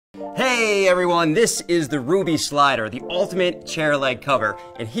Hey everyone, this is the Ruby Slider, the ultimate chair leg cover,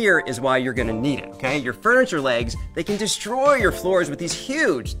 and here is why you're gonna need it, okay? Your furniture legs, they can destroy your floors with these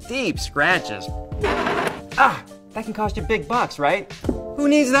huge, deep scratches. That can cost you big bucks, right? Who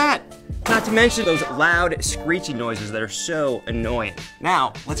needs that? Not to mention those loud, screeching noises that are so annoying.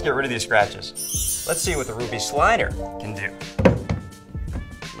 Now, let's get rid of these scratches. Let's see what the Ruby Slider can do.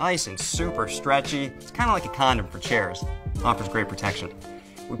 Nice and super stretchy. It's kind of like a condom for chairs. Offers great protection.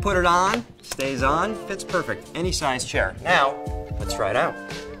 We put it on, stays on, fits perfect, any size chair. Now, let's try it out.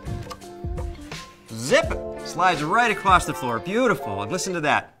 Zip it, slides right across the floor, beautiful, and listen to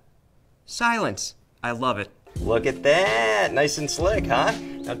that. Silence, I love it. Look at that, nice and slick, huh?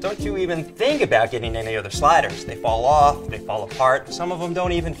 Now don't you even think about getting any other sliders. They fall off, they fall apart, some of them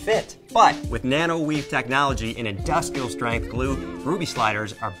don't even fit. But with nano weave technology and industrial strength glue, Ruby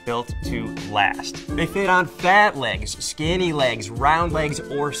Sliders are built to last. They fit on fat legs, skinny legs, round legs,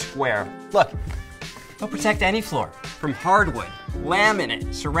 or square. Look, they'll protect any floor, from hardwood,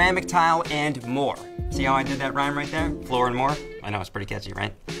 laminate, ceramic tile, and more. See how I did that rhyme right there? Floor and more? I know, it's pretty catchy,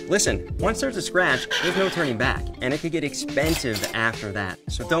 right? Listen, once there's a scratch, there's no turning back, and it could get expensive after that.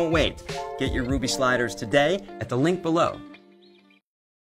 So don't wait. Get your Ruby Sliders today at the link below.